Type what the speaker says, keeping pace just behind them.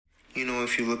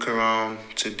if you look around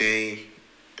today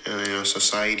in our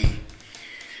society,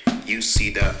 you see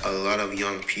that a lot of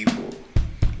young people,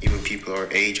 even people our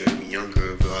age or even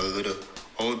younger, but a little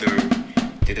older,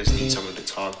 they just need someone to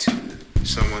talk to,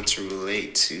 someone to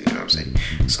relate to, you know what I'm saying?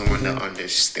 Someone that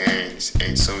understands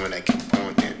and someone that can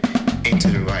point them into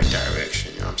the right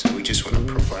direction, you know what I'm saying? We just want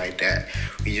to provide that.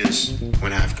 We just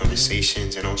want to have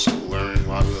conversations and also learn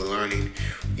while we're learning.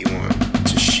 We want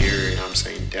to share, you know what I'm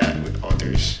saying, that with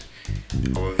others,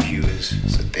 our viewers.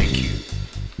 So thank you.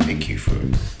 Thank you for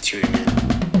tuning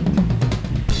in.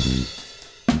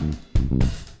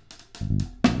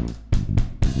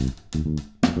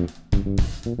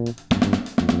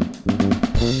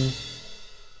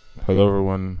 Hello,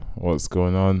 everyone. What's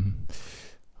going on?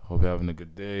 Hope you're having a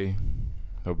good day.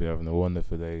 Hope you're having a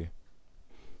wonderful day.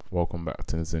 Welcome back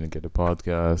to the Syndicated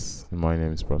Podcast. My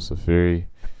name is Professor Fury.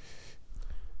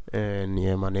 And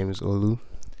yeah, my name is Olu.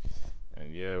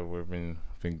 And yeah, we've been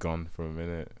gone for a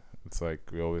minute. It's like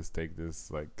we always take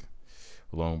this like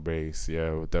long breaks.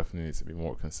 Yeah, we'll definitely need to be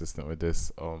more consistent with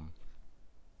this.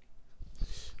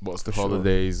 But it's the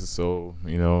holidays, so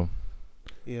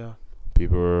Yeah.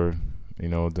 people are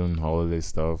doing holiday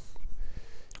stuff.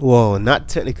 Well, not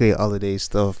technically holiday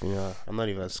stuff. I'm not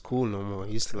even at school no more.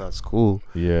 He's still at school.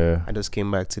 Yeah, I just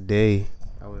came back today.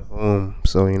 I went home,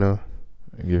 so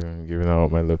giving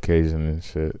out my location and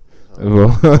shit. no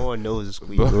one knows the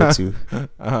school you go to.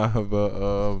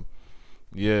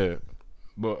 Yeah,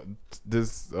 but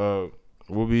this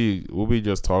we'll be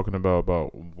just talking about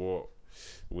what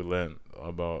we learned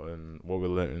about and what we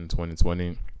learned in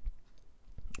 2020,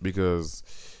 because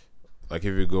like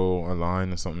if you go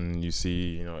online or something, you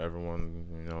see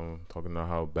everyone talking about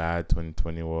how bad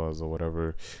 2020 was or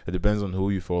whatever. It depends on who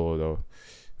you follow though.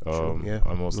 True, yeah,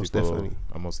 I mostly most follow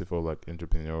definitely. like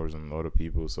entrepreneurs and other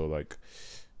people, so like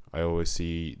I always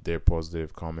see their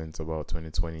positive comments about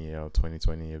 2020.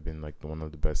 2020 have been like one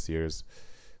of the best years,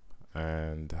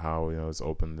 and how it's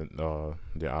opened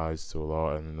their eyes to a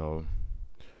lot, and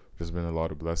there's been a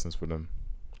lot of blessings for them.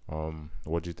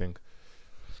 What do you think?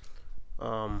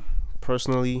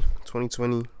 Personally,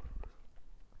 2020,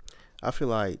 I feel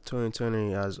like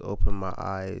 2020 has opened my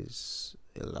eyes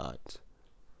a lot.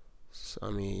 So,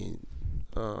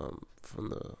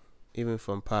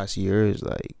 from past years,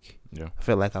 like Yeah. I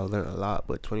felt like I learned a lot,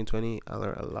 but 2020, I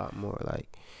learned a lot more,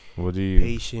 like What do you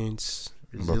patience,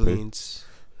 resilience.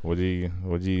 What do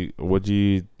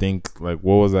you think? Like,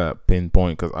 what was that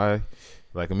pinpoint? Because I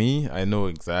know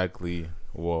exactly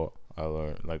what I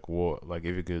learned. Like,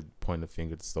 if you could point a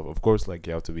finger to stuff. Of course, like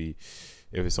you have to be.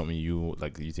 If it's something you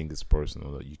think is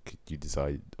personal, that you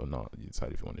decide or not. You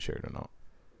decide if you want to share it or not.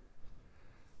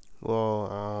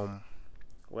 Well,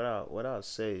 what I'll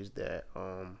say is that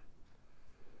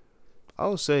I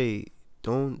would say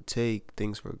don't take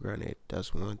things for granted.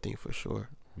 That's one thing for sure.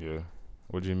 Yeah.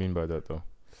 What do you mean by that though?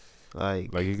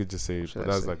 Like You could just say, what should but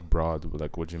I that's say? like broad. But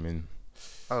like, what do you mean?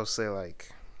 I would say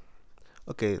like,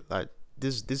 okay, like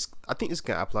this I think this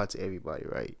can apply to everybody,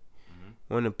 right?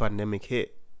 When the pandemic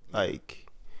hit, like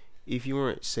if you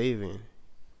weren't saving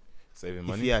Saving if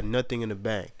money. you had nothing in the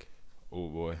bank, Oh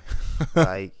boy.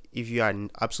 like if you had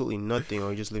absolutely nothing or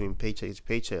you're just living paycheck to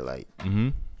paycheck, like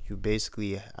you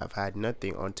basically have had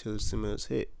nothing until stimulus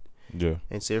hit. Yeah.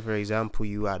 And say for example,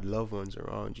 you had loved ones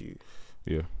around you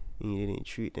Yeah. and you didn't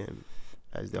treat them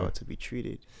as they Yeah. ought to be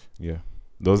treated. Yeah.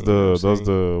 You know what I'm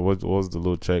saying? What was the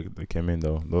little check that came in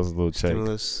though? Those little check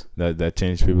Stimulus, that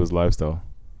changed people's lifestyle.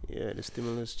 yeah, the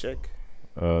stimulus check.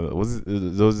 Was it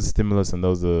those the stimulus and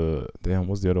those the damn?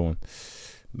 What's the other one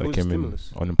that What was came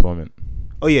stimulus? in? Unemployment.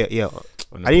 Oh yeah.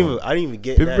 I didn't even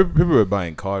get that. People were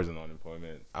buying cars on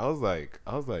unemployment. I was like,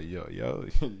 yo, y'all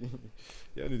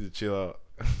need to chill out.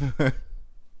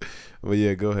 But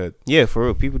yeah, go ahead. Yeah, for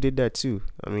real, people did that too.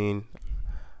 I mean,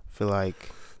 I feel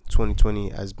like 2020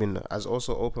 has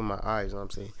also opened my eyes. You know what I'm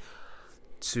saying,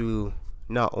 to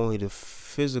not only the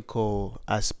physical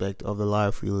aspect of the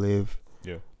life we live,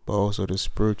 Yeah. but also the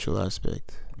spiritual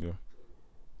aspect. Yeah.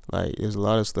 Like, there's a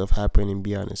lot of stuff happening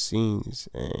behind the scenes,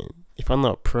 and if I'm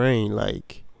not praying,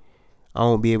 like, I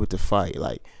won't be able to fight.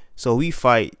 Like, so we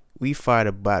fight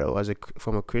a battle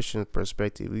from a Christian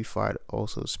perspective. We fight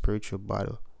also a spiritual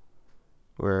battle,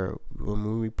 where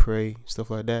when we pray, stuff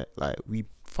like that, like we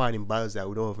fighting battles that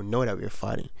we don't even know that we're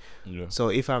fighting. Yeah. So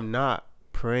if I'm not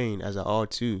praying as I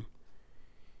ought to,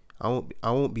 I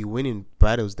won't be winning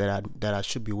battles that I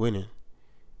should be winning.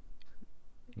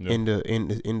 Yeah.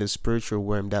 In the spiritual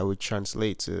realm that would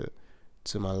translate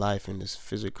to my life in this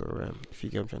physical realm, if you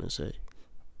get what I'm trying to say.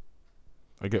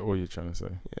 I get what you're trying to say.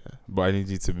 Yeah. But I need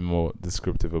you to be more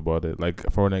descriptive about it.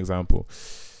 Like, for an example,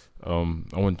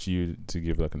 I want you to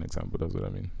give like an example. That's what I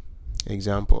mean.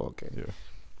 Example, okay. Yeah.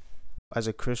 As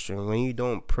a Christian, when you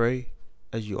don't pray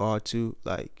as you ought to,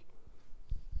 like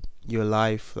your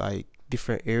life, like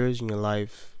different areas in your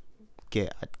life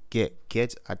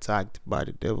gets attacked by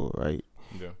the devil, right?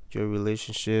 Yeah. Your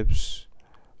relationships,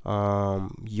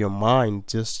 your mind,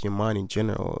 just your mind in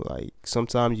general. Like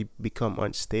sometimes you become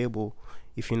unstable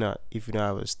if you don't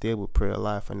have a stable prayer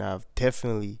life, and I've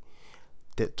definitely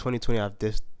that 2020 I've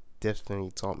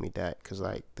definitely taught me that, because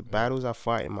like the battles I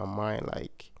fight in my mind,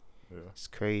 like it's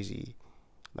crazy.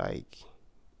 Like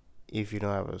if you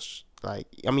don't have like,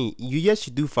 I mean, you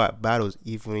do fight battles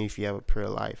even if you have a prayer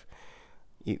life,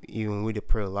 even with a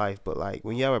prayer life. But like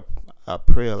when you have a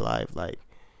prayer life, like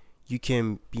you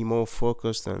can be more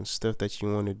focused on stuff that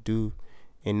you want to do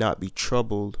and not be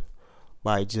troubled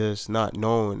by just not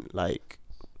knowing what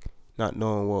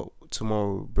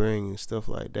tomorrow will bring and stuff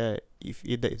like that. If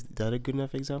is that a good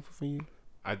enough example for you?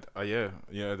 Yeah, I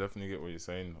definitely get what you're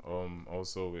saying.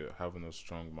 Also with having a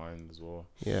strong mind as well.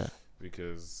 Yeah.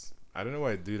 Because I don't know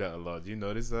why I do that a lot. Do you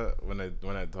notice that when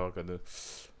I talk, I do?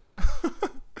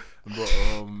 But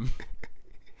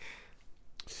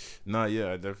nah,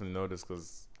 yeah, I definitely noticed,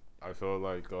 because I feel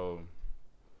like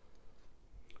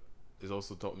it's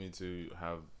also taught me to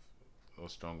have a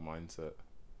strong mindset.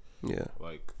 Yeah.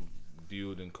 Like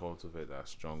build and cultivate that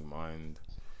strong mind,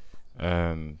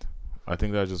 and I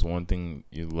think that's just one thing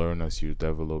you learn as you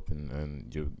develop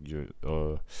and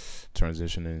you're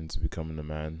transitioning into becoming a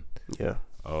man. Yeah.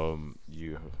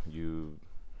 You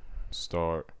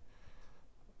start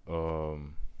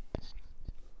um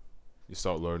you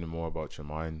start learning more about your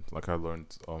mind. Like I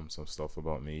learned some stuff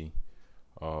about me.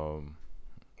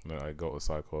 I got a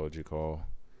psychology call,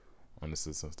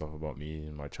 understood some stuff about me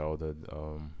in my childhood.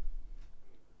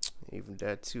 Even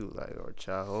that too, like our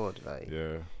childhood, like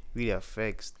Yeah. really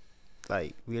affects,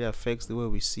 the way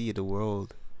we see the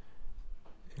world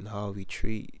and how we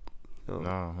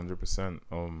Nah,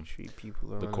 100%. treat people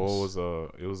The around call us.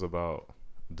 was it was about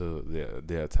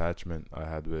the attachment I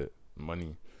had with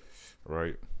money,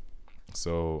 right?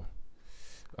 So,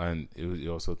 and it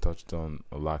also touched on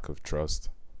a lack of trust,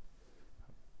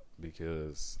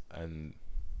 because, and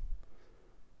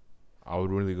I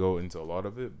would really go into a lot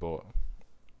of it, but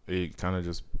it kind of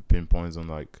just pinpoints on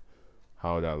like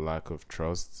how that lack of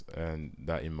trust and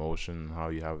that emotion, how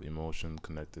you have emotion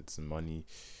connected to money,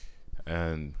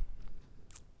 and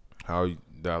how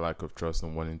that lack of trust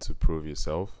and wanting to prove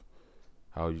yourself,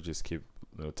 how you just keep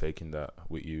taking that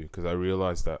with you. Because I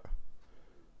realized that,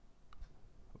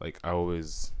 like, I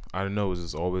don't know, it was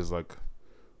just always like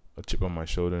a chip on my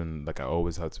shoulder, and like I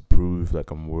always had to prove like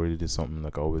I'm worthy to something.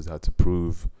 Like I always had to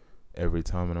prove every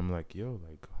time, and I'm like, yo,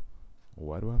 like,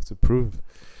 why do I have to prove?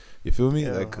 You feel me?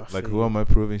 Yeah, like who am I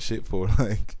proving shit for?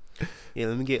 Like, yeah,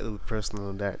 let me get a little personal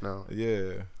on that now.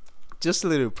 yeah, Just a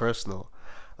little personal.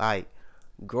 Like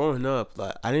growing up,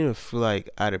 like I didn't feel like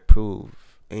I had to prove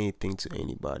anything to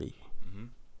anybody. mm-hmm.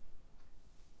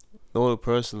 The only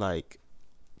person like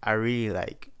I really,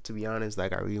 like, to be honest,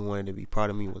 like I really wanted to be proud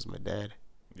of me was my dad.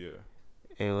 Yeah.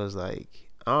 And it was like,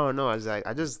 I don't know, I was like,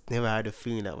 I just never had the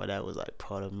feeling that my dad was like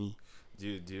proud of me. Do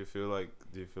you feel like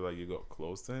you got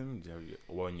close to him?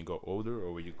 When you got older,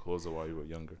 or were you closer while you were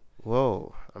younger?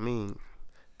 Whoa, I mean,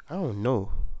 I don't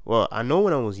know. Well, I know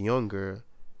when I was younger,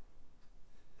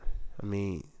 I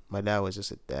mean, my dad was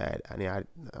just a dad. I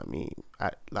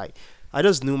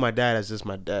just knew my dad as just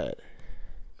my dad.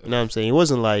 You know what I'm saying? It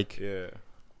wasn't like, Yeah.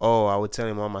 oh, I would tell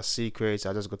him all my secrets.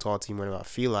 I just go talk to him whenever I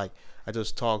feel like. I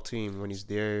just talk to him when he's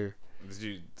there.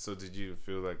 Did you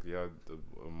feel like you had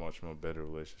a much more better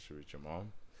relationship with your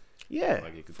mom? Yeah,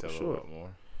 Like you could for tell sure. a lot more.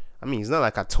 I mean, it's not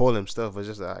like I told him stuff. It's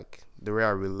just like the way I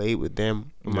relate with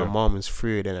them. With my Yeah. mom is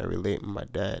freer than I relate with my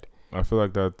dad. I feel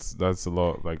like that's a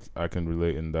lot. Like I can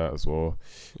relate in that as well.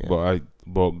 Yeah.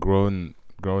 But growing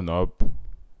up,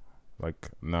 like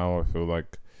now, I feel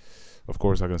like, of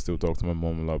course, I can still talk to my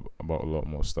mom about a lot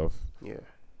more stuff. Yeah.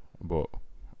 But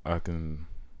I can,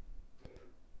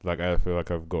 like, I feel like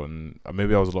I've gotten,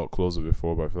 maybe I was a lot closer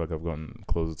before, but I feel like I've gotten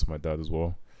closer to my dad as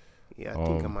well. Yeah, I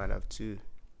think I might have too.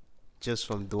 Just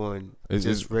from doing It's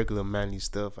just regular manly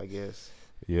stuff, I guess.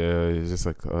 Yeah, it's just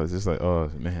like oh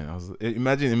man,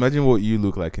 imagine what you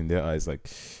look like in their eyes. Like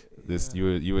this,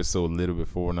 Yeah. you were so little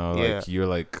before. Now, Yeah. like you're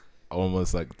like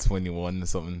almost like 21 or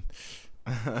something.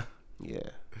 Yeah.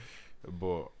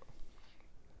 But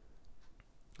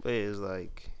It's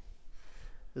like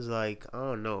I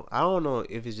don't know. I don't know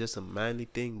if it's just a manly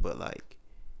thing, but like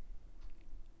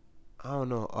I don't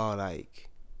know. Or like,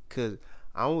 cause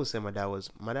I always say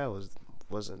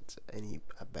wasn't any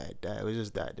a bad dad. It was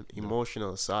just that the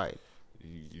emotional side.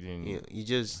 You didn't. You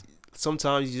just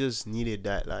sometimes you just needed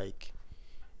that, like,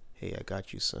 hey, I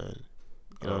got you, son.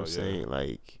 You know what I'm Yeah. saying?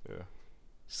 Like Yeah.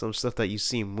 some stuff that you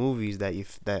see in movies that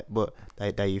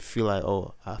that you feel like,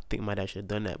 oh, I think my dad should have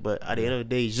done that. But at the end of the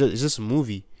day, it's just a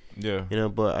movie, Yeah. you know.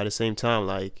 But at the same time,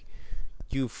 like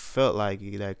you felt like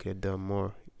you that could have done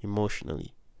more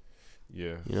emotionally,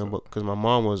 Yeah. you know. So, But because my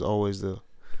mom was always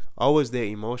there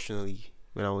emotionally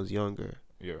when I was younger,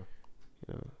 yeah.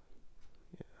 you know.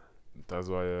 That's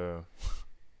why.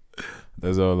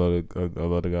 That's why a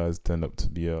lot of guys tend up to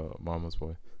be a mama's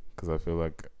boy, because I feel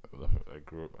like I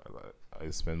grew up. I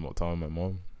spend more time with my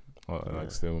mom. I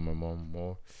like stay with my mom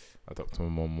more. I talk to my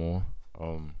mom more.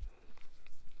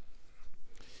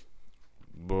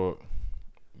 But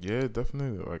yeah,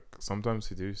 definitely. Like sometimes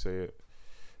he do say it.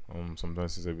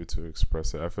 Sometimes he's able to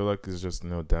express it. I feel like it's just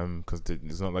them, because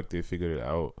it's not like they figured it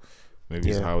out. Maybe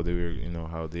it's how they were,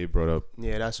 how they brought up.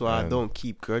 Yeah, that's why I don't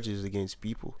keep grudges against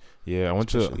people. Yeah,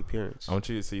 especially parents. I want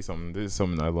you to see something. This is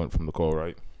something I learned from the call,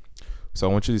 right? So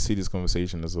I want you to see this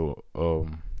conversation as a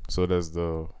So there's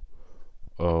the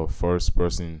first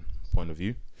person point of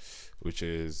view, which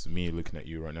is me looking at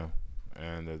you right now,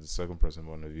 and there's the second person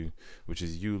point of view, which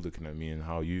is you looking at me and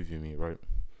how you view me, right?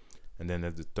 And then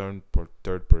there's the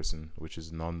third person, which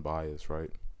is non-biased,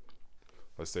 right?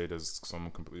 Let's say there's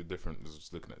someone completely different that's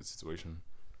just looking at the situation.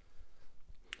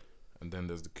 And then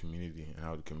there's the community and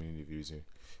how the community views you.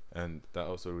 And that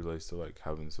also relates to like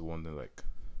having to one to like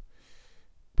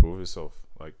prove yourself.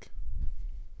 Like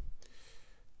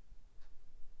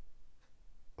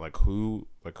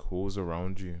who's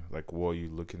around you? Like what are you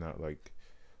looking at? Like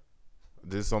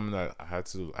this is something that I had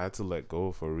to let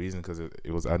go for a reason, because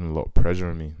it was adding a lot of pressure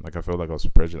on me. Like I felt like I was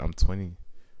pressured. I'm 20,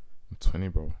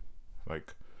 bro.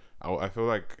 Like I feel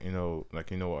like what I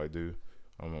do.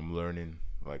 I'm learning.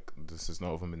 Like this is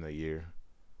not even been a year.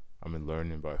 I'm in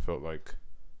learning, but I felt like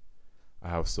I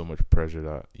have so much pressure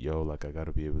that like I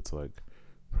gotta be able to like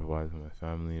provide for my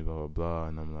family, blah blah blah.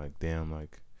 And I'm like, damn,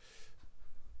 like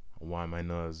why am I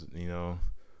not as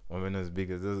why am I not as big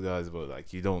as those guys? But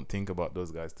like you don't think about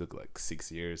those guys took like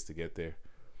 6 years to get there,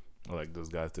 or like those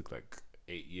guys took like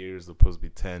 8 years, supposed to be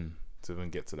 10 to even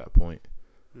get to that point.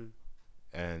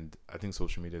 And I think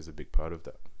social media is a big part of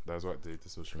that. That's why I did the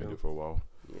social media for a while.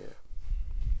 Yeah,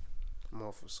 I'm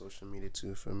all for social media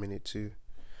too for a minute too.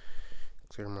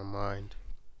 Clear my mind.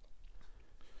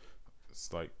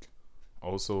 It's like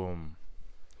also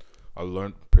I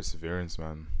learned perseverance,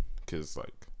 man, because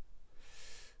like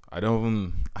I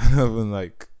don't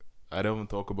even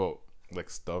talk about like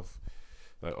stuff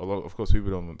like a lot. Of course,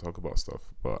 people don't even talk about stuff,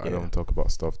 but I don't talk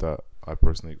about stuff that I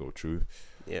personally go through.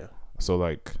 Yeah. So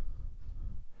like,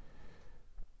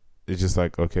 it's just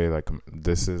like, okay, like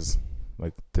this is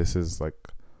like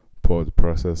part of the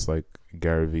process. Like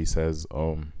Gary Vee says,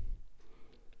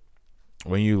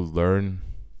 when you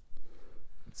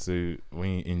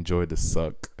enjoy the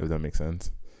suck, if that makes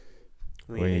sense.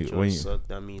 When you suck,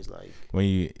 that means like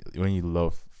when you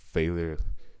love failure,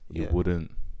 you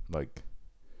wouldn't like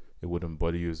it wouldn't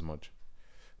bother you as much.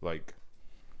 Like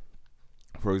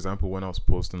for example, when I was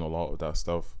posting a lot of that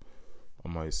stuff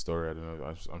on my story, I don't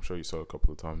know, I'm sure you saw it a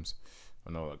couple of times.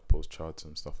 I know, like post charts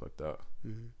and stuff like that.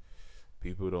 Mm-hmm.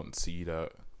 People don't see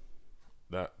that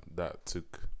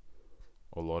took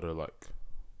a lot of like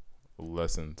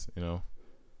lessons, Even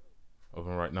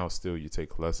right now, still you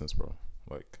take lessons, bro.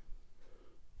 Like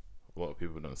a lot of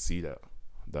people don't see that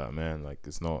man, like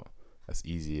it's not as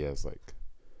easy as like.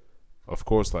 Of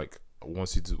course, like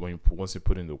once you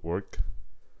put in the work,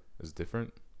 it's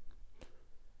different,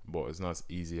 but it's not as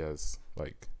easy as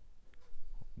like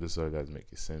this other guys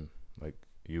make it seem. Like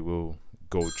you will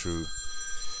go through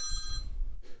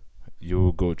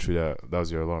that. That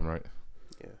was your alarm, right?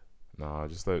 Yeah. Nah,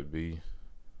 just let it be.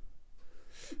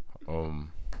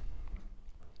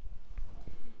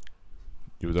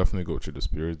 You will definitely go through the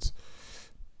spirits,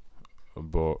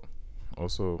 but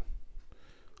also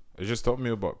it just taught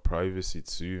me about privacy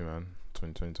too, man.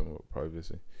 2020 taught me about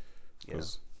privacy,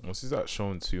 because once you start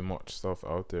showing too much stuff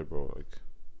out there, bro, like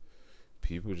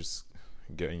people just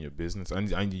get in your business,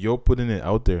 and you're putting it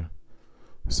out there,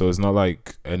 so it's not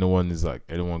like anyone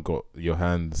got your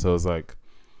hand. So it's like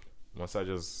once I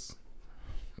just,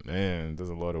 man, there's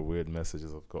a lot of weird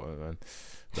messages I've gotten, man.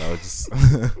 That was just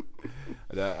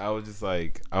that I was just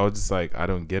like I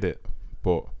don't get it,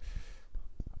 but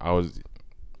I was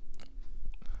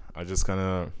just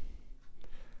like,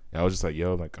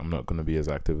 yo, like I'm not gonna be as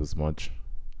active as much.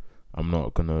 I'm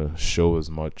not gonna show as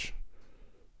much.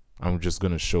 I'm just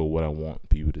gonna show what I want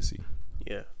people to see.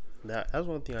 Yeah, that's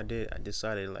one thing I did. I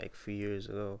decided like a few years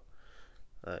ago.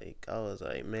 Like I was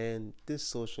like, man, this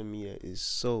social media is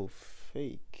so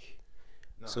fake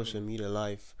No, I social mean, media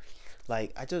life.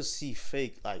 Like I just see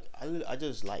fake. Like I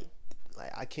just like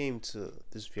I came to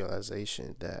this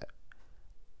realization that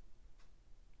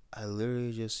I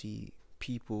literally just see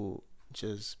people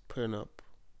just putting up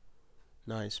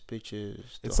nice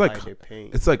pictures to it's like hide their pain.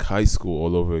 it's like high school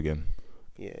all over again.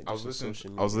 Yeah, I was just on listening.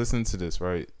 social I was media. listening to this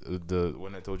right. The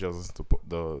when I told you I was listening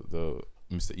to the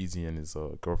Mr. Easy and his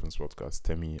girlfriend's podcast,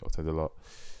 Temi Otedola.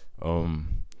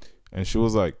 And she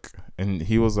was like, and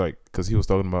he was like, because he was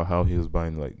talking about how he was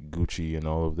buying like Gucci and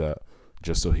all of that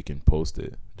just so he can post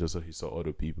it, just so he saw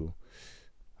other people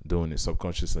doing it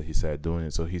subconsciously. He said doing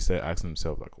it, so he said asking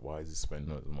himself like, why is he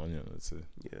spending all this money on it?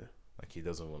 Yeah. Like he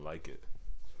doesn't even like it.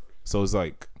 So it's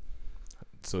like,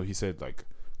 so he said like,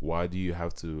 why do you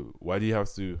have to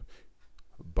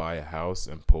buy a house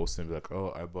and post and be like,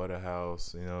 oh, I bought a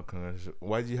house,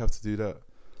 why do you have to do that?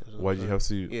 That's what Why I'm do you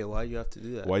saying. have to? Yeah, why you have to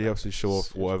do that? Why do you have to show off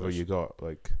Serious whatever question. you got?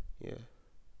 Like, Yeah.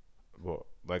 well,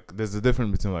 like there's a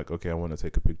difference between like, okay, I want to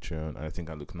take a picture and I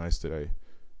think I look nice today,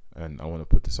 and I want to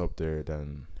put this up there.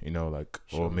 Then like,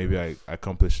 Show or maybe off. I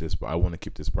accomplished this, but I want to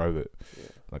keep this private. Yeah.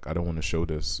 Like I don't want to show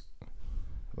this,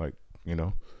 like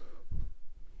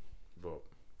But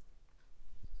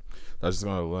that's just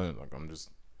gonna learn. Like I'm just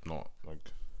not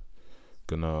like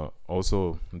gonna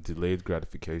also delayed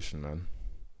gratification, man.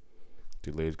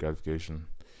 Delayed gratification.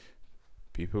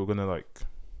 People are gonna like.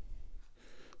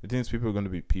 The thing is, people are gonna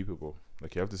be people.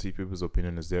 Like you have to see people's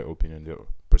opinion as their opinion, their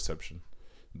perception,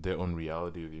 their own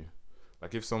reality of you.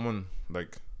 Like if someone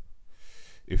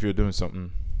if you're doing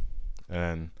something,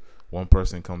 and one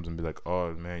person comes and be like,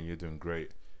 "Oh man, you're doing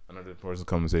great," another person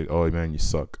comes and say, "Oh man, you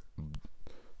suck."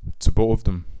 To both of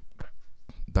them,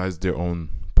 that is their own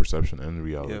perception and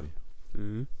reality. Yeah.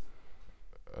 Mhm.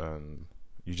 And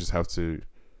you just have to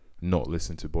not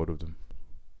listen to both of them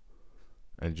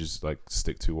and just like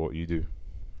stick to what you do.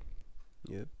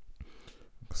 Yep.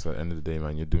 Because at the end of the day,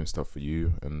 man, you're doing stuff for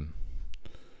you, and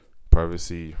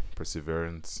privacy,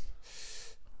 perseverance,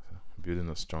 building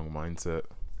a strong mindset.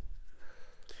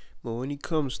 But when it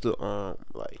comes to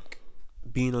like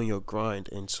being on your grind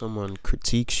and someone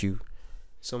critiques you,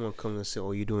 someone comes and say,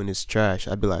 "Oh, you're doing this trash,"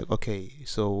 I'd be like, "Okay,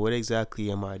 so what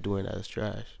exactly am I doing that's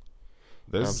trash?"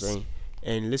 You know what I'm saying?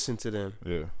 And listen to them.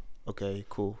 Yeah. Okay,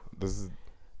 cool. This is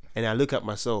And I look at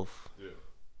myself. Yeah.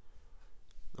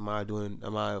 Am I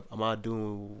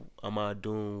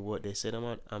doing what they said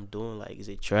I'm doing? Like, is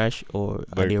it trash or are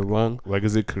Like- they wrong? like,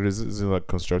 is it criticism? Is it like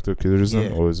constructive criticism, Yeah.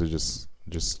 or is it just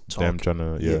them Talk. trying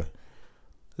to? Yeah.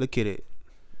 Look at it.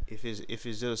 If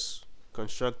it's just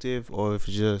constructive or if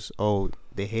it's just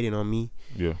they hating on me,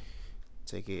 Yeah.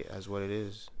 take it as what it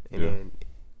is. And Yeah. then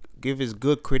give us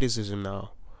good criticism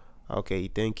now. Okay,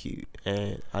 thank you.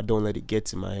 And I don't let it get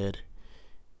to my head.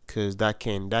 Cause that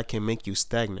can make you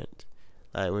stagnant.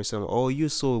 Like when someone, you're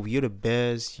the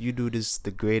best, you do this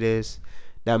the greatest,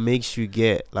 that makes you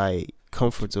get like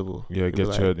comfortable. Yeah, You be get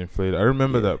like, your head inflated. I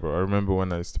remember Yeah. that, bro. I remember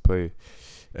when I used to play,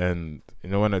 and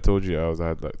when I told you I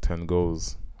had like 10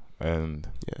 goals, and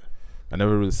Yeah. I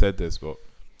never really said this, but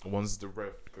once the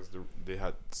ref, because they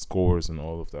had scores and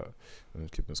all of that, and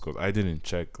keeping scores, I didn't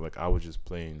check. Like I was just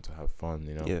playing to have fun,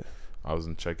 Yeah. I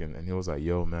wasn't checking, and he was like,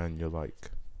 "Yo, man, you're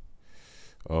like,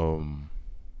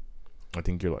 I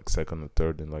think you're like second or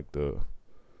third in like the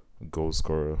goal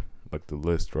scorer, like the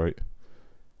list, right?"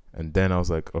 And then I was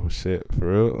like, "Oh shit,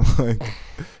 for real?" Like,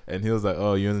 and he was like,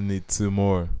 "Oh, you only need 2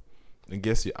 more." And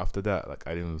guess you, after that, like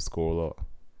I didn't even score a lot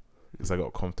because I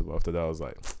got comfortable. After that, I was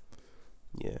like,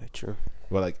 Yeah, true.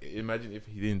 "Well, like imagine if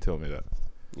he didn't tell me that.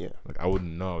 Yeah. Like I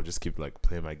wouldn't know. I would just keep like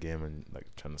playing my game and like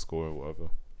trying to score or whatever."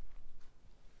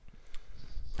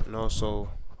 And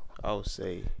also, I would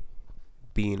say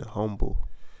being humble.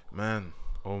 Man,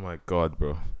 oh my god,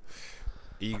 bro,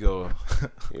 ego.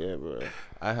 Yeah, bro.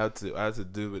 I had to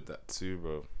do with that too,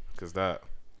 bro, because that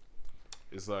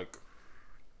is like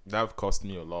that cost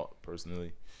me a lot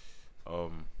personally,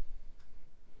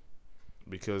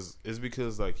 because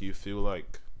like you feel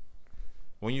like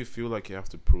when you feel like you have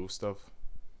to prove stuff,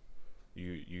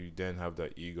 you then have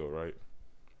that ego, right?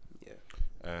 Yeah.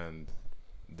 And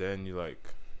then you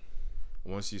like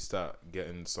once you start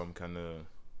getting some kind of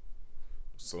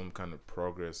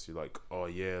progress, you're like, oh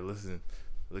yeah, listen,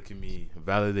 look at me,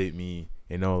 validate me,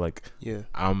 like Yeah.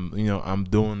 I'm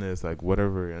doing this, like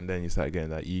whatever, and then you start getting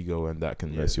that ego, and that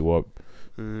can mess you up.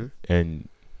 Mm-hmm. And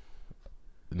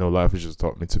life has just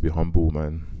taught me to be humble,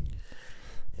 man.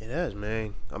 It has,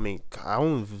 man. I mean, I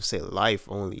won't even say life,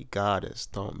 only God has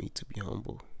taught me to be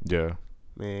humble, Yeah,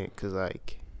 man. Cause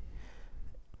like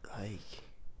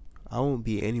I won't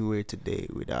be anywhere today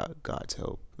without God's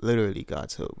help. Literally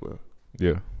God's help, bro.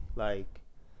 yeah, Like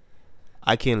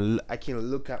I can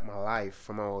look at my life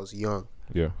from when I was young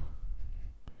Yeah.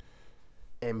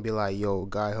 and be like, yo,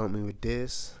 God help me with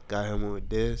this, God help me with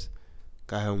this,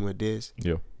 God help me with this.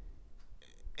 Yeah.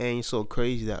 And it's so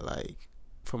crazy that like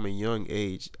from a young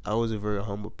age, I was a very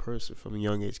humble person from a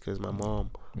young age because my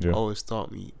mom Yeah. always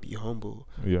taught me be humble.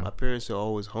 Yeah. My parents are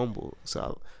always humble,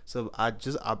 so I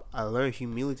learned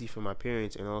humility from my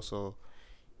parents, and also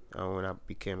when I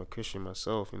became a Christian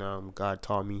myself, God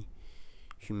taught me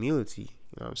humility.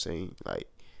 You know what I'm saying? Like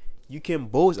you can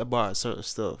boast about certain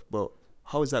stuff, but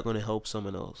how is that going to help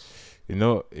someone else? You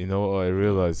know what I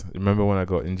realized? Remember when I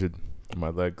got injured in my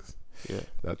legs? Yeah.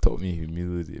 That taught me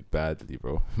humility badly,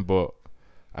 bro. But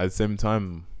at the same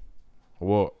time,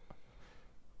 what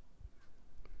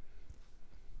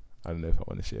I don't know if I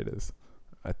want to share this.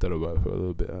 I thought about it for a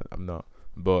little bit. I'm not,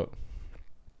 but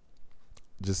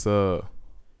just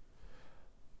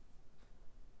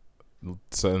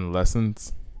certain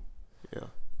lessons Yeah.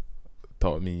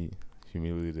 taught me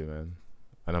humility, man.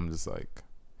 And I'm just like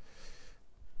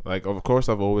of course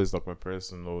I've always like my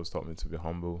parents always taught me to be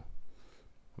humble.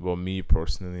 But me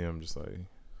personally, I'm just like,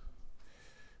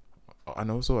 and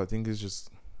also I think it's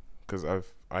just because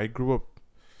I grew up.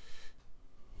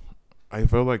 I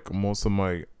felt like most of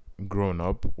my growing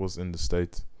up was in the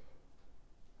States,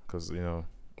 because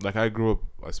like I grew up.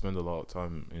 I spent a lot of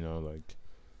time, like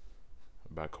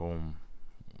back home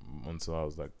until I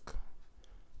was like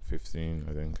 15,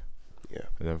 I think. Yeah.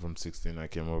 And then from 16, I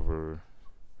came over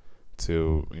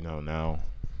to now,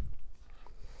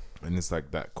 and it's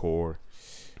like that core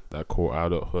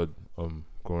adulthood.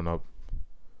 Growing up,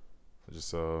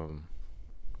 just yeah,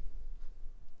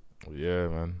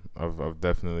 man. I've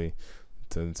definitely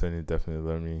 2020 definitely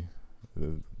learned me.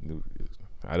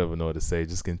 I don't even know what to say.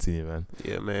 Just continue, man.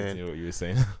 Yeah, man. Continue what you were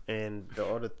saying. And the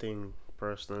other thing,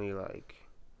 personally, like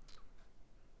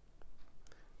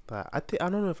I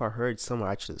don't know if I heard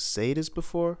someone actually say this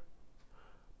before.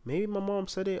 Maybe my mom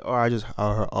said it, or I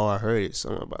heard it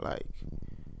somewhere. But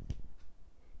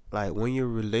like when your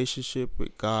relationship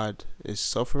with God is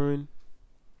suffering,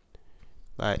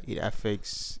 like it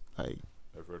affects like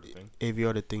every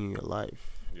other thing in your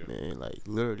life. Yeah. Man, like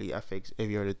literally affects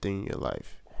every other thing in your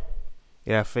life.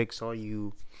 It affects how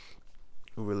you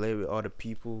relate with other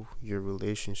people, your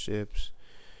relationships,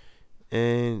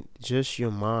 and just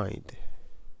your mind.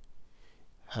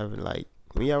 Having like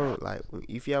when you have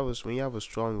a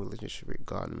strong relationship with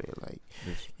God, man, like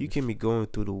you can be going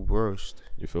through the worst.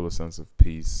 You feel a sense of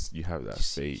peace. You have that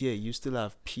faith. Yeah, you still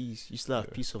have peace. You still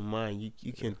have peace of mind.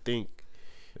 You can think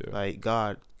like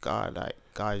God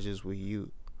is just with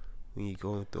you when you're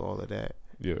going through all of that.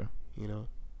 Yeah. Yeah.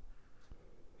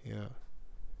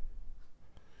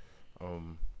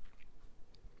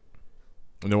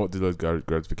 You know what delayed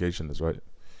gratification is, right?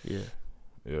 Yeah.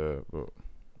 Yeah, but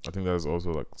I think that's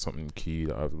also like something key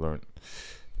that I've learned,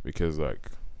 because like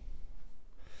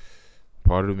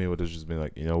part of me would have just been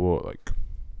like, you know what, like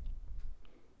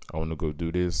I want to go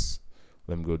do this.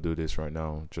 Let me go do this right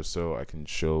now, just so I can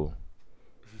show.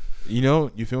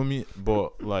 You feel me?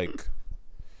 But like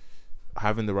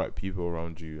having the right people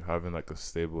around you, having like a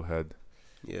stable head.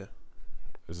 Yeah.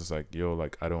 It's just like, yo,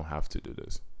 like I don't have to do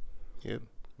this. Yep.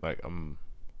 Like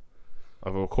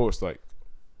of course, like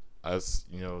as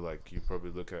like you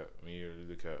probably look at me or you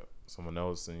look at someone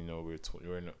else, and we're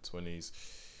in our 20s,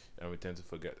 and we tend to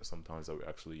forget sometimes that we're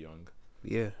actually young.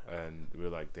 Yeah. And we're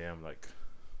like, damn, like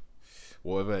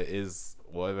whatever it is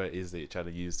that you're trying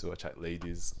to use to attract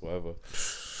ladies, whatever.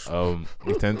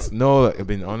 We tend to like,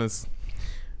 being honest.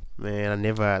 Man, I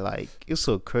never had like it's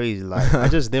so crazy. Like I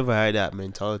just never had that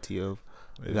mentality of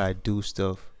I gotta do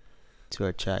stuff to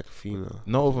attract female.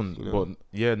 Not even, but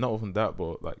yeah, not even that.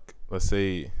 But like, let's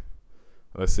say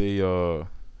you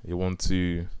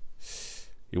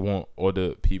want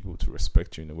other people to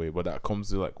respect you in a way, but that comes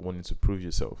to like wanting to prove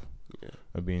yourself. Yeah.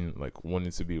 I mean, like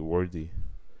wanting to be worthy.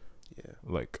 Yeah.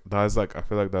 Like that's like, I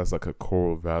feel like that's like a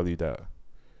core value that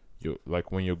you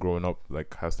like when you're growing up,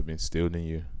 like has to be instilled in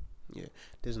you. Yeah.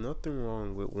 There's nothing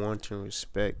wrong with wanting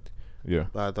respect. Yeah.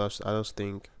 But I just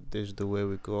think there's the way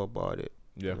we go about it.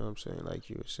 Yeah. You know what I'm saying? Like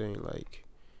you were saying, like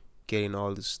getting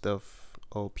all this stuff.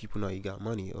 Oh, people know you got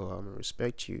money. Oh, I'm gonna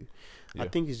respect you. Yeah. I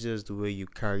think it's just the way you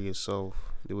carry yourself,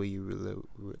 the way you relate.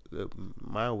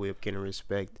 My way of getting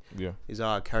respect is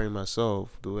how I carry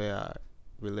myself, the way I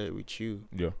relate with you.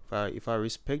 Yeah. If I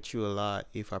respect you a lot,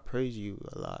 if I praise you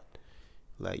a lot,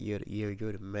 like you're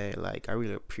the man. Like I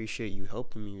really appreciate you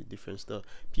helping me with different stuff.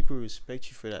 People respect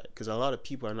you for that, because a lot of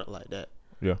people are not like that.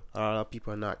 Yeah. A lot of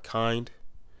people are not kind.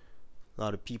 A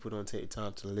lot of people don't take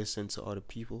time to listen to other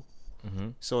people. Mm-hmm.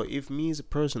 So if me as a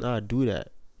person I do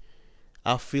that,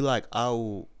 I feel like I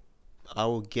will I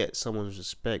will get someone's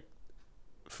respect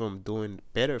from doing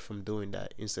better from doing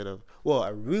that instead of well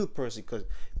a real person because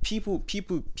people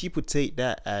take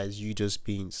that as you just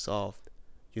being soft,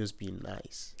 just being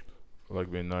nice. Like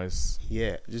being nice.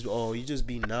 Yeah, just you just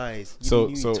be nice.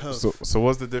 You tough. So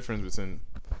what's the difference between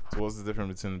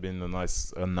being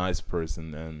a nice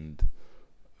person and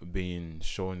being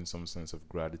showing some sense of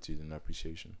gratitude and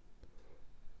appreciation?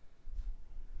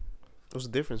 What's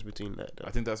the difference between that? Though?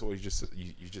 I think that's what you just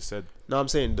said. No, I'm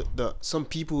saying the some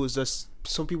people just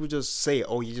say,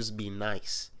 "Oh, you just be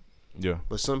nice," Yeah.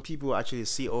 but some people actually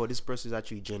see, "Oh, this person is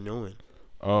actually genuine."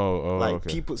 Oh, Like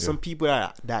okay. people, Yeah. some people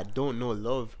that don't know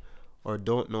love or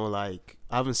don't know like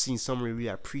I haven't seen someone really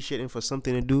appreciating for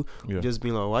something to do. Yeah. Just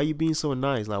being like, "Why are you being so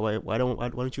nice? Like, why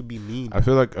don't you be mean?" I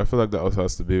feel like that also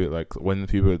has to be with like when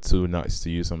people are too nice to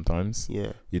you. Sometimes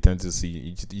Yeah, you tend to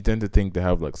see you tend to think they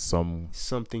have like some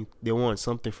something they want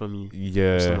something from you, or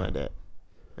yeah something like that,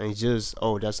 and it's just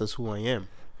that's just who I am.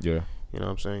 yeah You know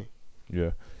what I'm saying?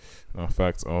 yeah. In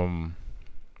fact, let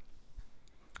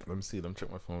me see. Let me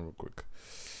check my phone real quick.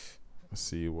 Let's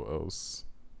see what else.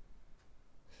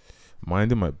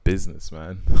 Minding my business,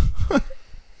 man.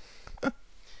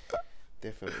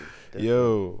 Definitely.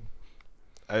 Yo,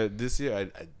 this year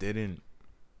I didn't.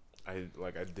 I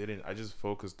just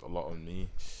focused a lot on me,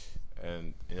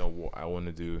 and what I want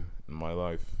to do in my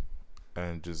life,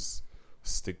 and just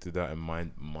stick to that and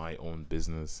mind my own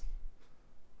business.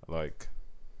 Like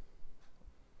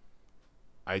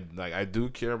I do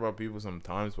care about people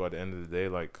sometimes, but at the end of the day,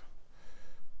 like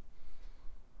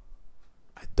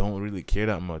I don't really care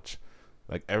that much.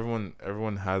 Like everyone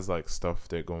has like stuff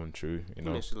they're going through,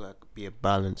 There should like be a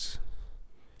balance.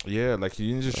 Yeah, like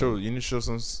you need to show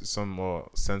some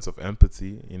sense of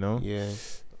empathy, Yeah.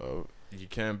 You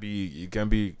can't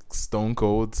be stone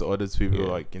cold to other people. Yeah.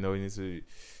 Like you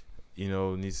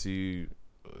need to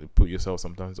put yourself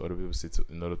sometimes other people sit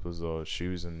in other people's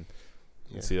shoes and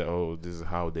see that this is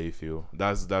how they feel.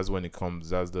 That's when it comes.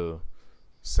 That's the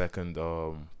second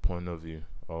point of view,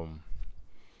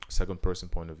 second person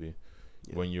point of view.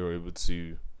 Yeah. When you're able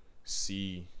to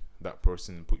see that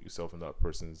person and put yourself in that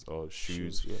person's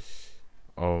shoes. Yeah.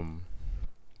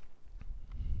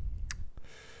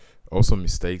 Also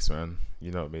mistakes, man.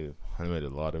 I made a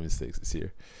lot of mistakes this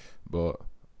year, but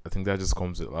I think that just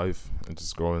comes with life and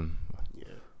just growing. Yeah.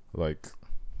 Like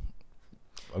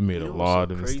I made a what's lot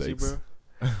so of crazy, mistakes.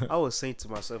 bro? I was saying to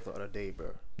myself the other day,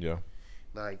 bro. Yeah.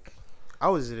 Like, I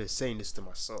was just saying this to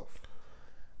myself.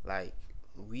 Like,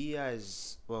 when we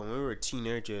were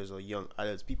teenagers or young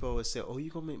adults, people always say, "Oh,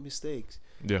 you gonna make mistakes.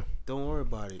 Yeah. Don't worry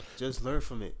about it. Just learn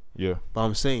from it." Yeah. But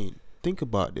I'm saying, think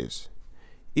about this.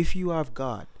 If you have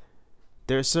God,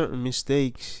 there are certain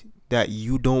mistakes that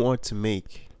you don't want to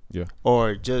make. Yeah.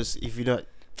 Or just if you're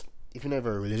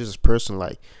never a religious person,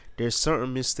 like there's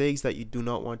certain mistakes that you do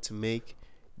not want to make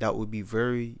that would be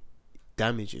very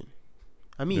damaging.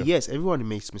 I mean, yes, everyone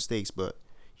makes mistakes, but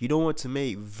you don't want to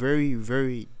make very,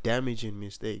 very damaging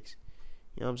mistakes.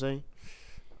 You know what I'm saying?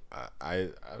 I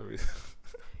really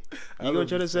You gonna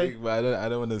try to say? But I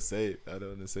don't want to say it. I don't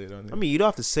want to say it on here. I mean, you don't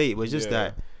have to say it, but it's just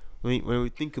Yeah. that when we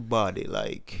think about it,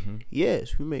 like,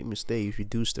 yes, we make mistakes. We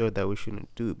do stuff that we shouldn't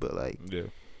do, but like Yeah.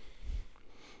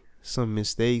 some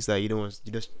mistakes that you don't want,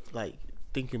 you just like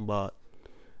thinking about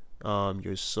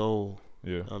your soul. Yeah.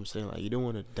 You know what I'm saying, like, you don't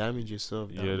want to damage yourself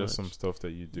that Yeah, there's much. some stuff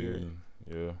that you do. Yeah. And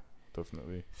yeah,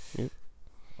 definitely. Yep.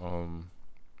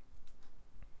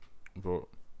 But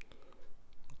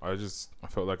I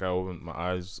felt like my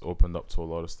eyes opened up to a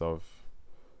lot of stuff.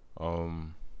 I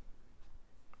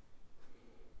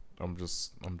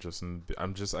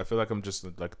feel like I'm just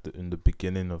like in the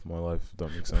beginning of my life, if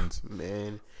that makes sense.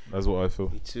 Man, That's what I feel.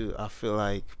 me too. I feel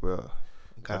like, bro,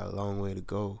 I got a long way to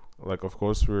go. Like of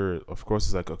course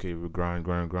it's like, okay, we grind,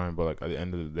 but like at the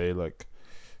end of the day, like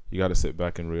you gotta sit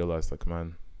back and realize, like,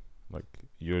 man, like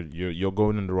you're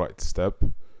going in the right step,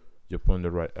 you're putting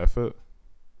the right effort.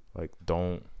 Like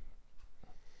don't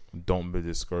be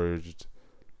discouraged.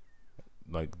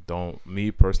 Like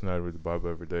me personally, I read the Bible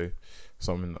every day.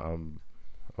 Something I'm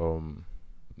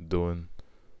doing,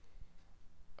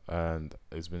 and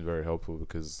it's been very helpful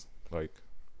because like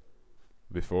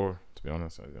before, to be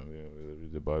honest, I didn't really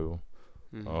read the Bible.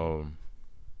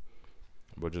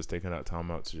 But just taking that time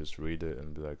out to just read it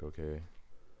and be like, okay,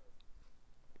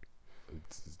 it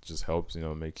just helps,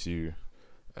 makes you,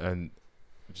 and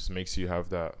it just makes you have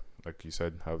that, like you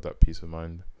said, have that peace of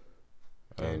mind,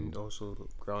 And also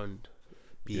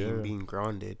being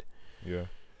grounded. Yeah.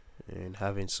 And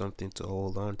having something to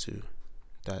hold on to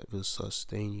that will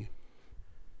sustain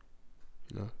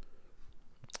you.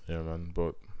 Yeah, man.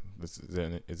 But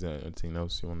Is there anything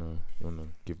else you wanna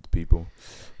give the people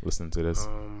listening to this?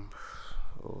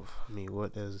 I mean,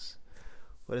 what does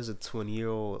a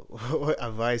 20-year-old what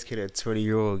advice can a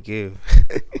 20-year-old give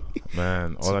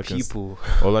Man, to people?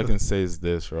 all I can say is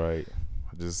this, right?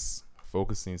 Just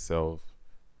focus on yourself.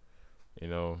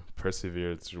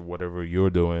 Persevere through whatever you're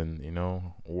doing.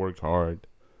 Work hard.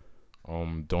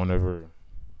 Don't ever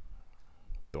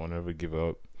give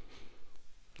up.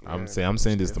 I'm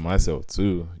saying this to myself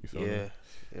too. You feel me?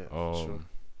 Yeah. Sure.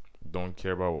 Don't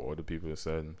care about what other people have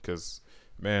said, cause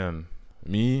man,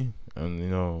 me and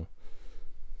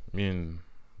me and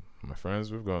my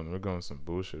friends, we've gone some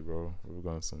bullshit, bro. We've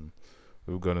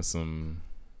gotten some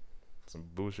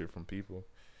bullshit from people,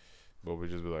 but we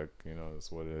just be like,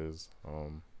 that's what it is.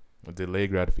 Delay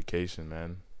gratification,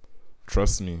 man.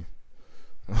 Trust me,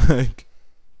 like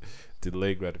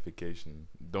delay gratification.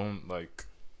 Don't like.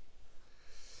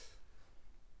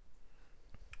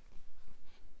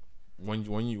 When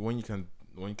you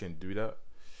can do that,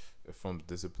 it forms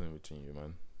discipline within you,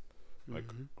 man.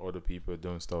 Like other people are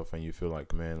doing stuff and you feel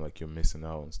like, man, like you're missing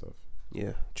out and stuff.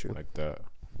 Yeah, true. Like that.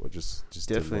 But just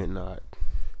Definitely not.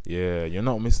 Yeah, you're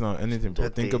not missing out on anything, bro.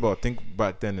 That Think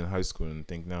back then in high school and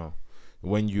think now,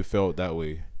 when you felt that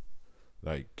way.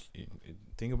 Like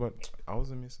think about, I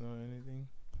wasn't missing out on anything,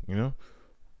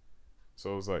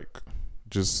 So it was like,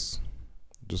 just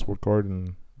work hard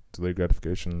and delay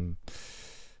gratification.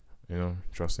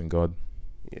 Trust in God.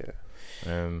 Yeah.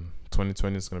 And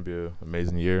 2020 is going to be an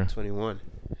amazing year.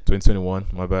 2021,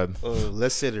 my bad.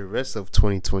 Let's say the rest of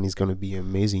 2020 is going to be an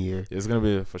amazing year. It's going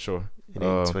to be for sure.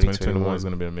 2021 is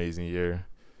going to be an amazing year.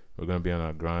 We're going to be on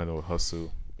our grind or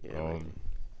hustle. Yeah,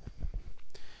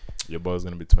 your boy's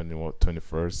going to be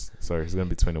 21st. Sorry, he's going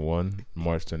to be 21,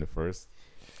 March 21st.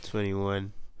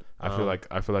 21. I feel like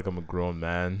I'm a grown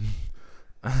man.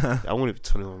 I want to be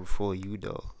 21 before you,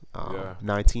 though.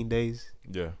 19 days.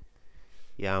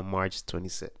 Yeah, I'm March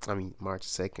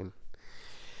 2nd.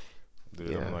 Dude,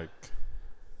 yeah. I'm like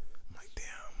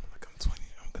damn, like I'm 20.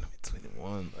 I'm gonna be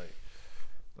 21.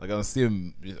 Like I'm still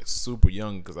like super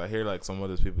young, because I hear like some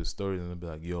other people's stories and they'll be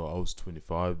like, yo, I was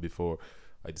 25 before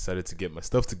I decided to get my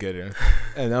stuff together,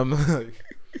 and I'm like,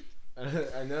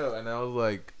 I know, and I was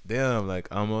like, damn, like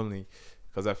I'm only,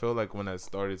 because I felt like when I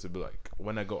started to be like,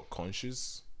 when I got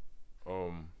conscious,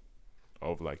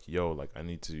 of like, yo, like I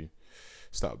need to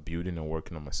start building and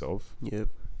working on myself. Yep.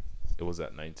 It was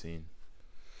at 19.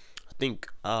 I think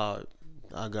I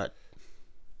got,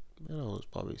 it was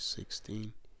probably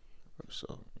 16 or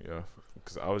so. Yeah,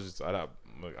 because I was just at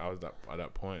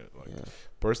that point. Like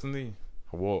personally,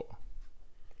 what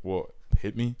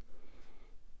hit me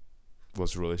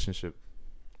was relationship.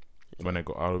 When I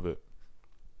got out of it,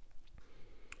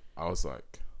 I was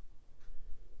like,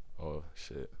 oh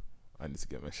shit, I need to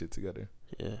get my shit together.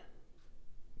 Yeah.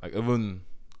 Like even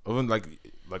like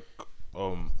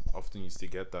often you still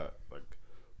get that, like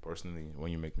personally,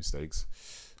 when you make mistakes,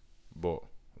 but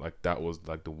like that was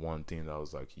like the one thing that I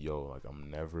was like, yo, like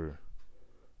I'm never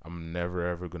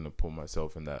ever gonna put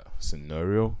myself in that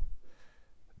scenario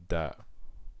that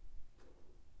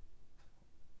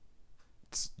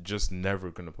it's just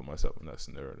never gonna put myself in that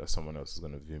scenario that someone else is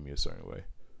gonna view me a certain way.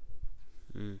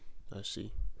 I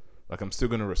see. Like I'm still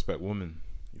gonna respect women.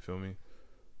 You feel me?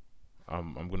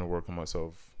 I'm gonna work on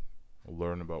myself,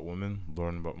 learn about women,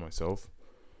 learn about myself,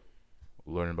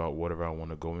 learn about whatever I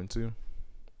want to go into,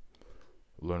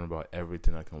 learn about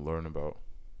everything I can learn about,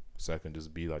 so I can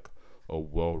just be like a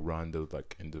well-rounded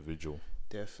like individual.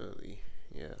 Definitely,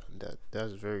 yeah.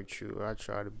 That's very true. I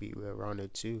try to be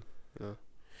well-rounded too,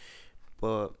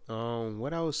 But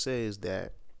what I would say is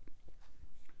that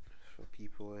for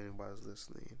people, anybody's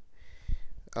listening,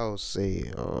 I would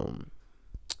say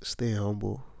stay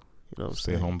humble.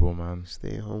 Stay humble, man.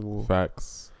 Stay humble.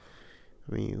 Facts.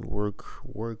 I mean, work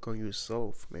on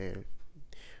yourself, man.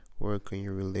 Work on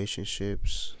your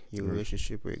relationships, your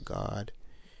relationship with God,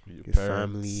 your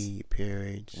family, your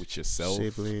parents, with yourself,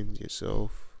 siblings,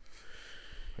 yourself,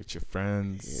 with your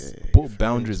friends. Yeah, put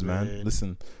boundaries, man.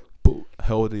 Listen, put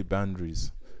healthy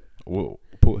boundaries.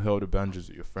 Put healthy boundaries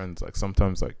with your friends. Like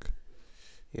sometimes, like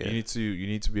you need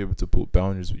to be able to put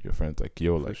boundaries with your friends. Like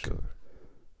yo, like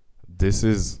this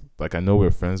is like, I know we're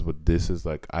friends, but this is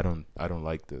like I don't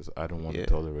like this. I don't want to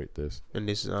tolerate this. And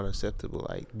this is unacceptable.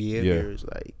 Like behavior is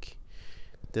like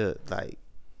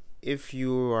if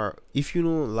you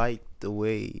don't like the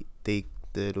way they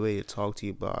talk to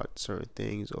you about certain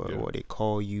things or what they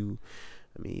call you,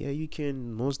 I mean, you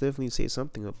can most definitely say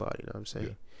something about it. You know what I'm saying?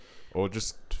 Yeah. Or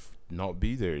just not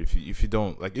be there if you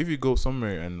don't like, if you go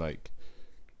somewhere and like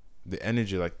the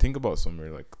energy, like think about somewhere,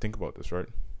 like think about this, right?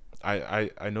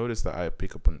 I noticed that I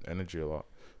pick up on energy a lot.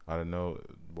 I don't know,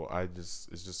 but it's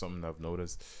just something I've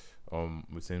noticed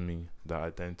within me that I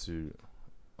tend to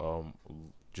um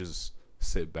just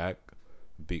sit back,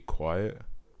 be quiet,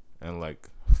 and like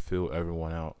feel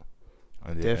everyone out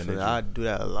and their Definitely, energy. I do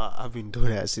that a lot. I've been doing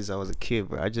that since I was a kid,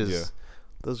 bro. I Yeah, just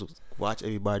watch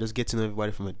everybody, just get to know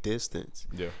everybody from a distance,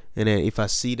 yeah, and then if I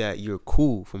see that you're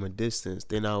cool from a distance,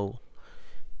 then I'll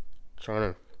try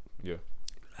to yeah.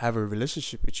 have a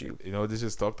relationship with you. You know, this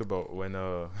just talked about when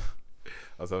I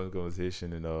was having a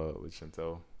conversation with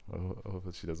Chantel. I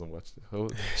hope she doesn't watch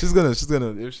it. She's gonna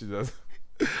if she does.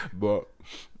 But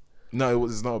no,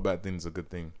 it's not a bad thing. It's a good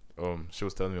thing. She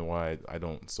was telling me why I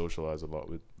don't socialize a lot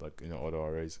with like other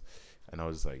RAs, and I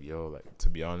was just like, yo, like to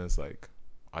be honest, like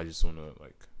I just wanna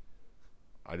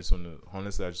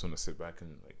honestly I just wanna sit back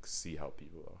and like see how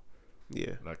people are,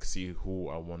 Yeah, like see who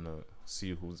I wanna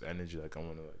see whose energy like I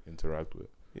wanna like interact with.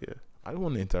 yeah, I don't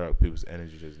want to interact with people's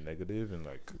energy that's negative and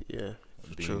like yeah.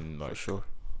 For being sure, like. for sure.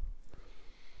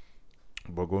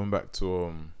 But going back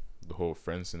to the whole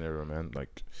friend scenario, man,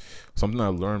 like something I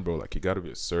learned, bro, like you gotta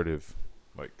be assertive.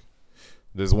 Like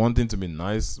there's one thing to be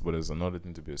nice, but there's another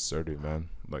thing to be assertive, man.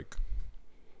 Like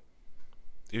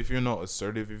if you're not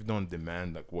assertive, if you don't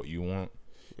demand like what you want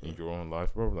in your own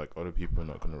life, bro, like other people are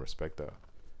not gonna respect that.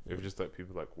 If you just let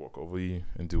people like walk over you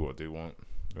and do what they want,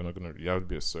 you're not gonna. You have to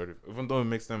be assertive, even though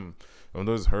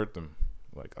it's hurt them.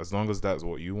 Like as long as that's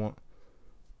what you want,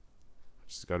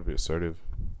 just gotta be assertive.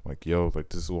 Like yo, like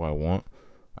this is what I want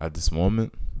at this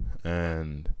moment,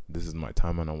 and this is my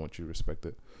time, and I want you to respect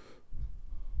it.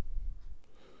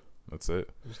 That's it.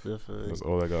 It's definitely. That's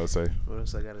all I gotta say. What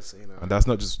else I gotta say now? And that's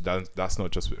not just that's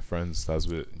not just with friends. That's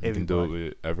with you can do it Everybody.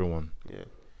 with everyone. Yeah.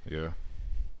 Yeah.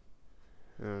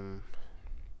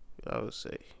 I would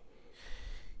say.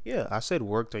 Yeah, I said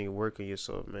work on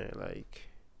yourself, man. Like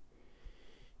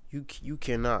you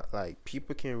cannot, like,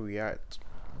 people can react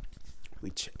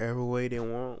whichever way they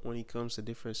want when it comes to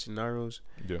different scenarios.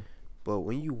 Yeah. But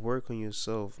when you work on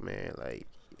yourself, man, like,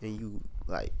 and you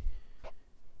like,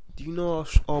 do you know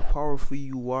how powerful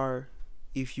you are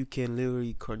if you can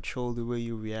literally control the way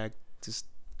you react to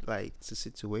to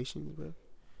situations, bro?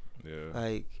 Yeah.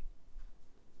 Like,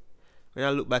 when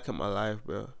I look back at my life,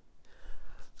 bro,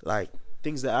 like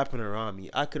things that happen around me,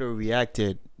 I could have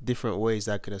reacted different ways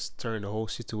that could have turned the whole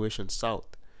situation south.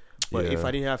 But if Yeah.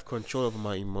 I didn't have control over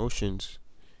my emotions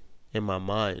in my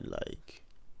mind, like,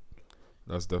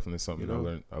 That's definitely something You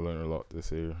know? I learned a lot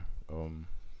this year.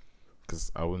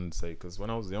 Cause I wouldn't say, cause when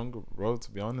I was younger, bro,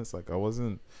 to be honest, like I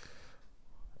wasn't.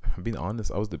 Being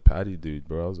honest, I was the patty dude,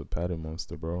 bro. I was a patty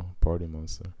monster, bro. Party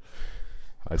monster.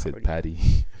 I said Party.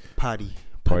 patty.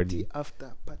 party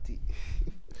after party.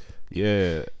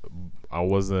 Yeah, I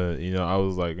wasn't. I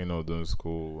was like, doing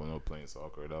school, playing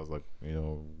soccer. That was like,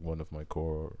 one of my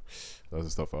core. That's the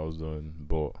stuff I was doing.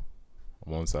 But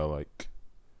once I like,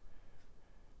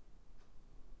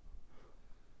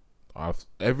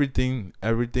 everything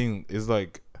is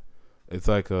like, it's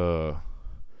like when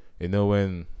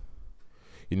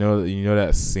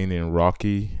that scene in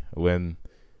Rocky when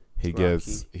he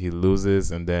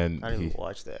loses and then I didn't even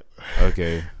watch that.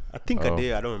 okay. I think I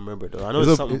did. I don't remember though. I know It's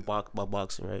it's a- something about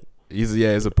boxing, right?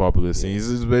 It's a popular scene. Yeah.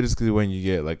 It's basically when you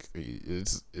get like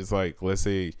it's like, let's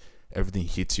say everything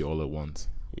hits you all at once,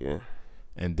 Yeah.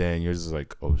 and then you're just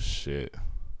like, oh shit.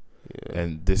 Yeah.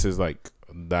 And this is like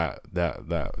that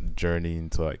journey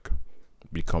into like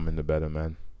becoming the better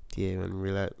man. Yeah, when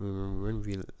reality.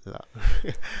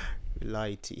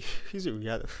 Is it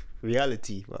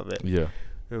reality? My bad. Yeah,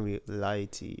 When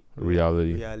reality.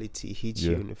 reality hits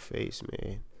Yeah. you in the face,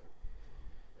 man.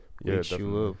 Yeah, Wakes you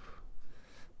definitely. up.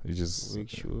 You just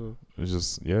Wakes you up. you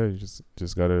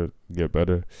just gotta get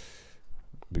better,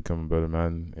 become a better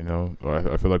man.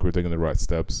 I feel like we're taking the right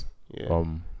steps. Yeah.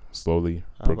 Slowly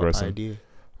I have an progressing. idea.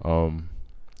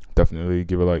 Definitely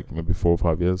give it like maybe 4 or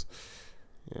 5 years.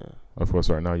 Yeah. Of course,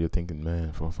 right now you're thinking,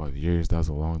 man, 4 or 5 years, that's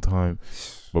a long time.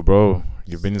 But bro,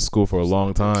 you've been in school for a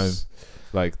long time.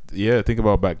 Like, yeah, think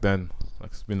about back then.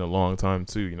 Like, it's been a long time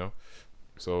too,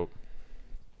 So,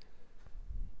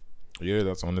 yeah,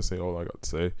 that's honestly all I got to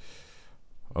say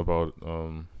about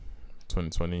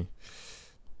 2020.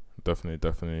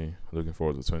 Definitely looking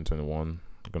forward to 2021.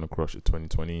 I'm gonna crush it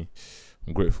 2020.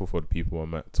 I'm grateful for the people I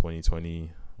met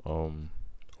 2020.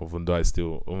 Even though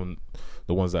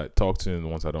the ones that I talk to and the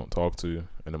ones I don't talk to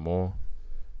anymore,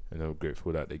 and I'm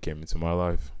grateful that they came into my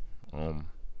life.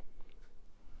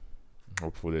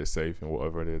 Hopefully they're safe in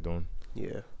whatever they're doing.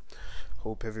 Yeah.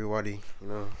 Hope everybody,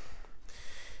 when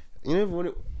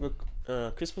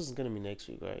Christmas is gonna be next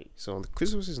week, right? So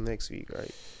Christmas is next week,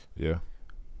 right? Yeah.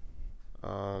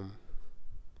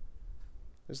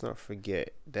 let's not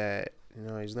forget that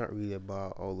it's not really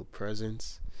about all the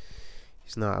presents.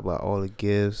 It's not about all the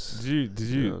gifts. Did You know what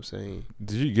you I'm saying?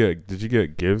 did you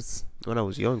get gifts? When I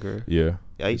was younger, Yeah.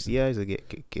 I used to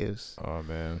get gifts. Oh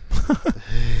man.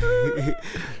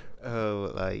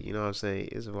 Like you know what I'm saying?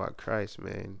 It's about Christ,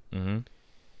 man. Mhm.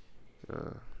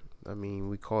 Uh, I mean,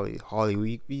 we call it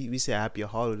holiday. We say happy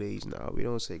holidays now. We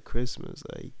don't say Christmas.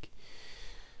 Like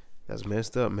that's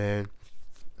messed up, man.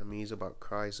 I mean, it's about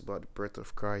Christ, about the birth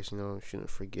of Christ. Shouldn't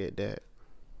forget that.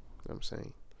 You know what I'm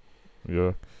saying,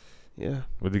 Yeah. yeah.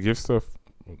 With the gift stuff,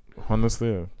 honestly,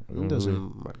 I It don't really.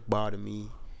 doesn't bother me.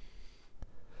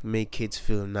 Make kids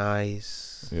feel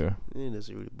nice. Yeah. It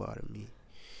doesn't really bother me.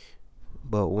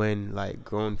 But when like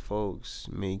grown folks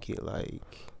make it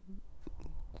like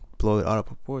blow it out of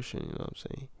proportion, you know what I'm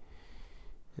saying?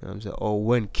 You know what I'm saying? Or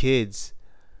when kids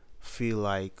feel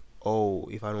like, oh,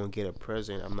 if I don't get a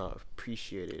present, I'm not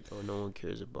appreciated, or no one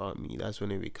cares about me. That's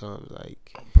when it becomes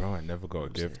like, Bro, I never got a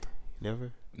I'm saying, gift.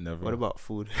 never. Never. What about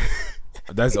food?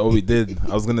 That's all we did.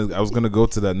 I was gonna go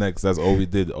to that next. That's all we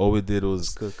did. All we did Let's was,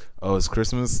 cook. oh, it's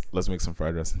Christmas. Let's make some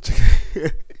fried rice and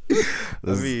chicken.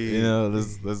 Let's, mean-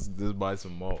 let's buy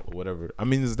some malt or whatever. I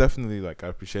mean, it's definitely like I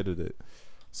appreciated it.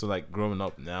 So like growing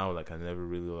up now, like I never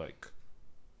really like.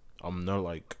 I'm not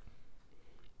like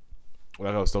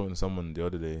I was talking to someone the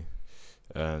other day,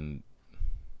 and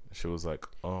she was like,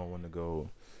 "Oh, I want to go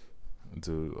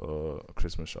do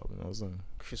Christmas shopping." I was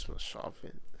Christmas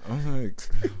shopping. like,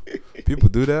 people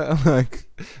do that. I'm like,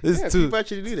 it's Yeah, two people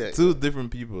actually do that. two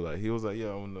different people. Like he was like, "Yeah,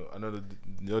 I want to." Another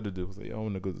the other dude was like, "Yeah, I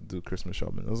want to go do Christmas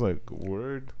shopping." I was like,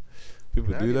 "Word,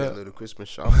 people I do did a that." little Christmas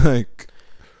shopping. Like,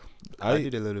 I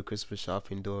did a little Christmas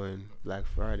shopping during Black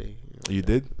Friday. You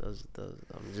did? I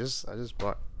just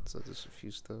bought just a few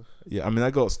stuff. Yeah, I mean,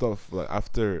 I got stuff like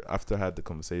after I had the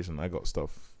conversation, I got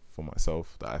stuff for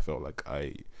myself that I felt like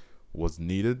I was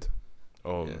needed.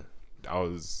 Yeah. I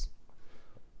was.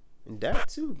 And that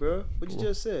too, bro. What you What?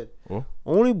 just said. What?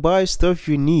 Only buy stuff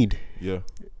you need. Yeah,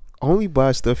 Only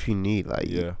buy stuff you need. Like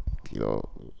yeah,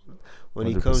 when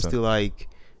it comes 100%. to like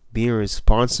being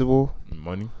responsible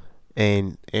money.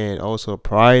 and also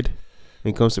pride.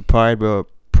 When it comes to pride, bro,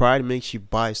 pride makes you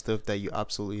buy stuff that you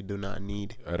absolutely do not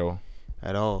need At all.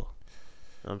 at all. You know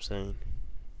what I'm saying?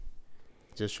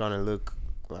 Just trying to look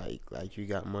like you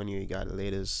got money, you got the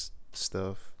latest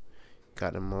stuff,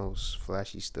 got the most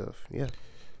flashy stuff. Yeah.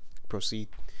 Proceed.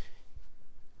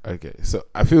 Okay, so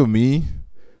I feel me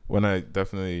when I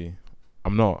definitely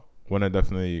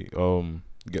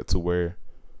get to where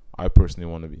I personally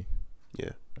want to be.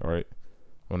 Yeah. All right,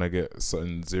 when I get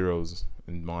certain zeros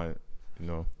in my,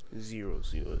 Zero.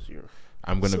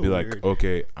 I'm gonna So be like, weird.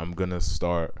 okay, I'm gonna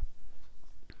start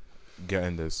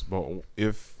getting this. But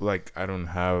if like I don't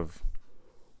have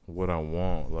what I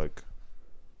want, like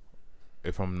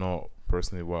if I'm not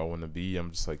personally what I want to be,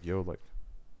 I'm just like, yo, like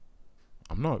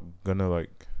I'm not gonna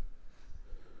like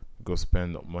go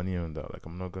spend money on that. Like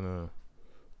I'm not gonna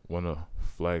wanna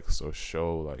flex or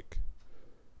show like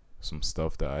some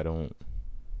stuff that I don't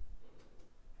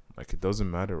like. It doesn't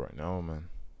matter right now, man.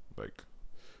 Like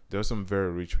there's some very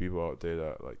rich people out there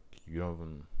that like you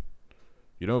don't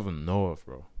even know of,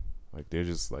 bro. Like they're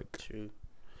just like, True.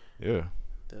 yeah.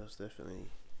 That's definitely.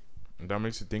 And that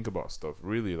makes you think about stuff.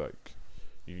 Really, like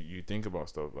you think about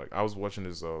stuff. Like I was watching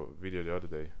this video the other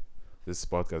day. This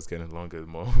podcast getting longer and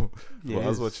more. But I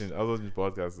was watching this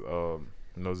podcast.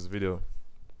 This video.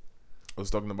 I was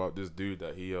talking about this dude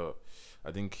that he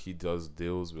I think he does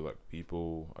deals with like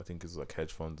people. I think it's like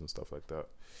hedge funds and stuff like that,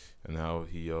 and how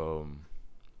he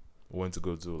went to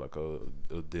go do like a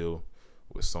deal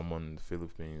with someone in the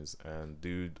Philippines, and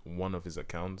dude, one of his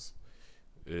accounts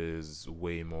is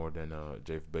way more than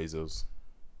Jeff Bezos'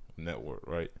 net worth,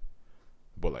 right?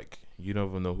 But like you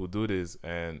never know who do this,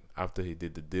 and after he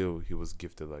did the deal, he was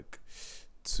gifted like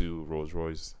 2 Rolls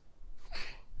Royce.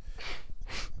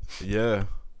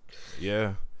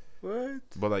 Yeah. What?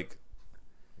 But like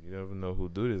you never know who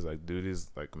do this. Like dude is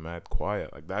like mad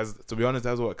quiet. Like that's, to be honest,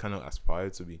 that's what I kind of aspire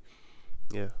to be.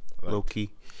 Yeah. Like, Low key.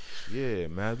 Yeah,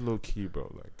 mad low key,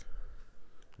 bro. Like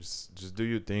just do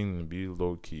your thing and be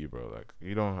low key, bro. Like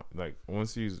you don't like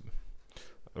once you,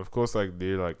 of course, like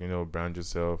they like brand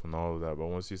yourself and all of that. But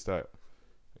once you start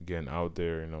getting out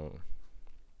there,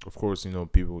 of course, you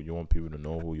want people to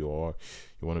know who you are.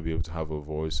 You want to be able to have a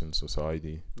voice in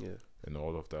society. Yeah. And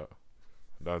all of that.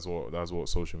 That's what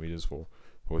social media is for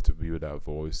it to be with that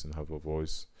voice and have a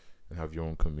voice and have your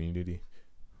own community.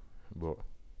 But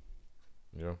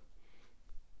yeah,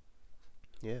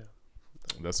 Yeah.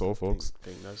 that's all, folks.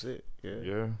 Think that's it.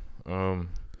 Yeah. Yeah.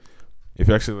 If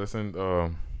you actually listened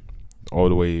all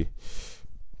the way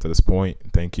to this point,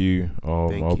 thank you. I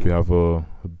Thank hope you. you have a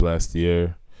blessed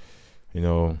year.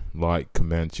 Like,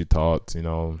 comment your thoughts.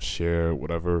 Share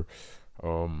whatever.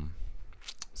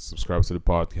 Subscribe to the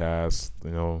podcast.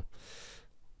 And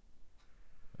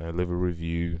leave a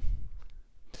review.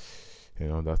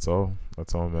 That's all.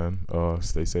 That's all, man.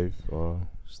 Stay safe.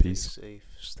 Stay Peace. safe.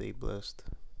 Stay blessed.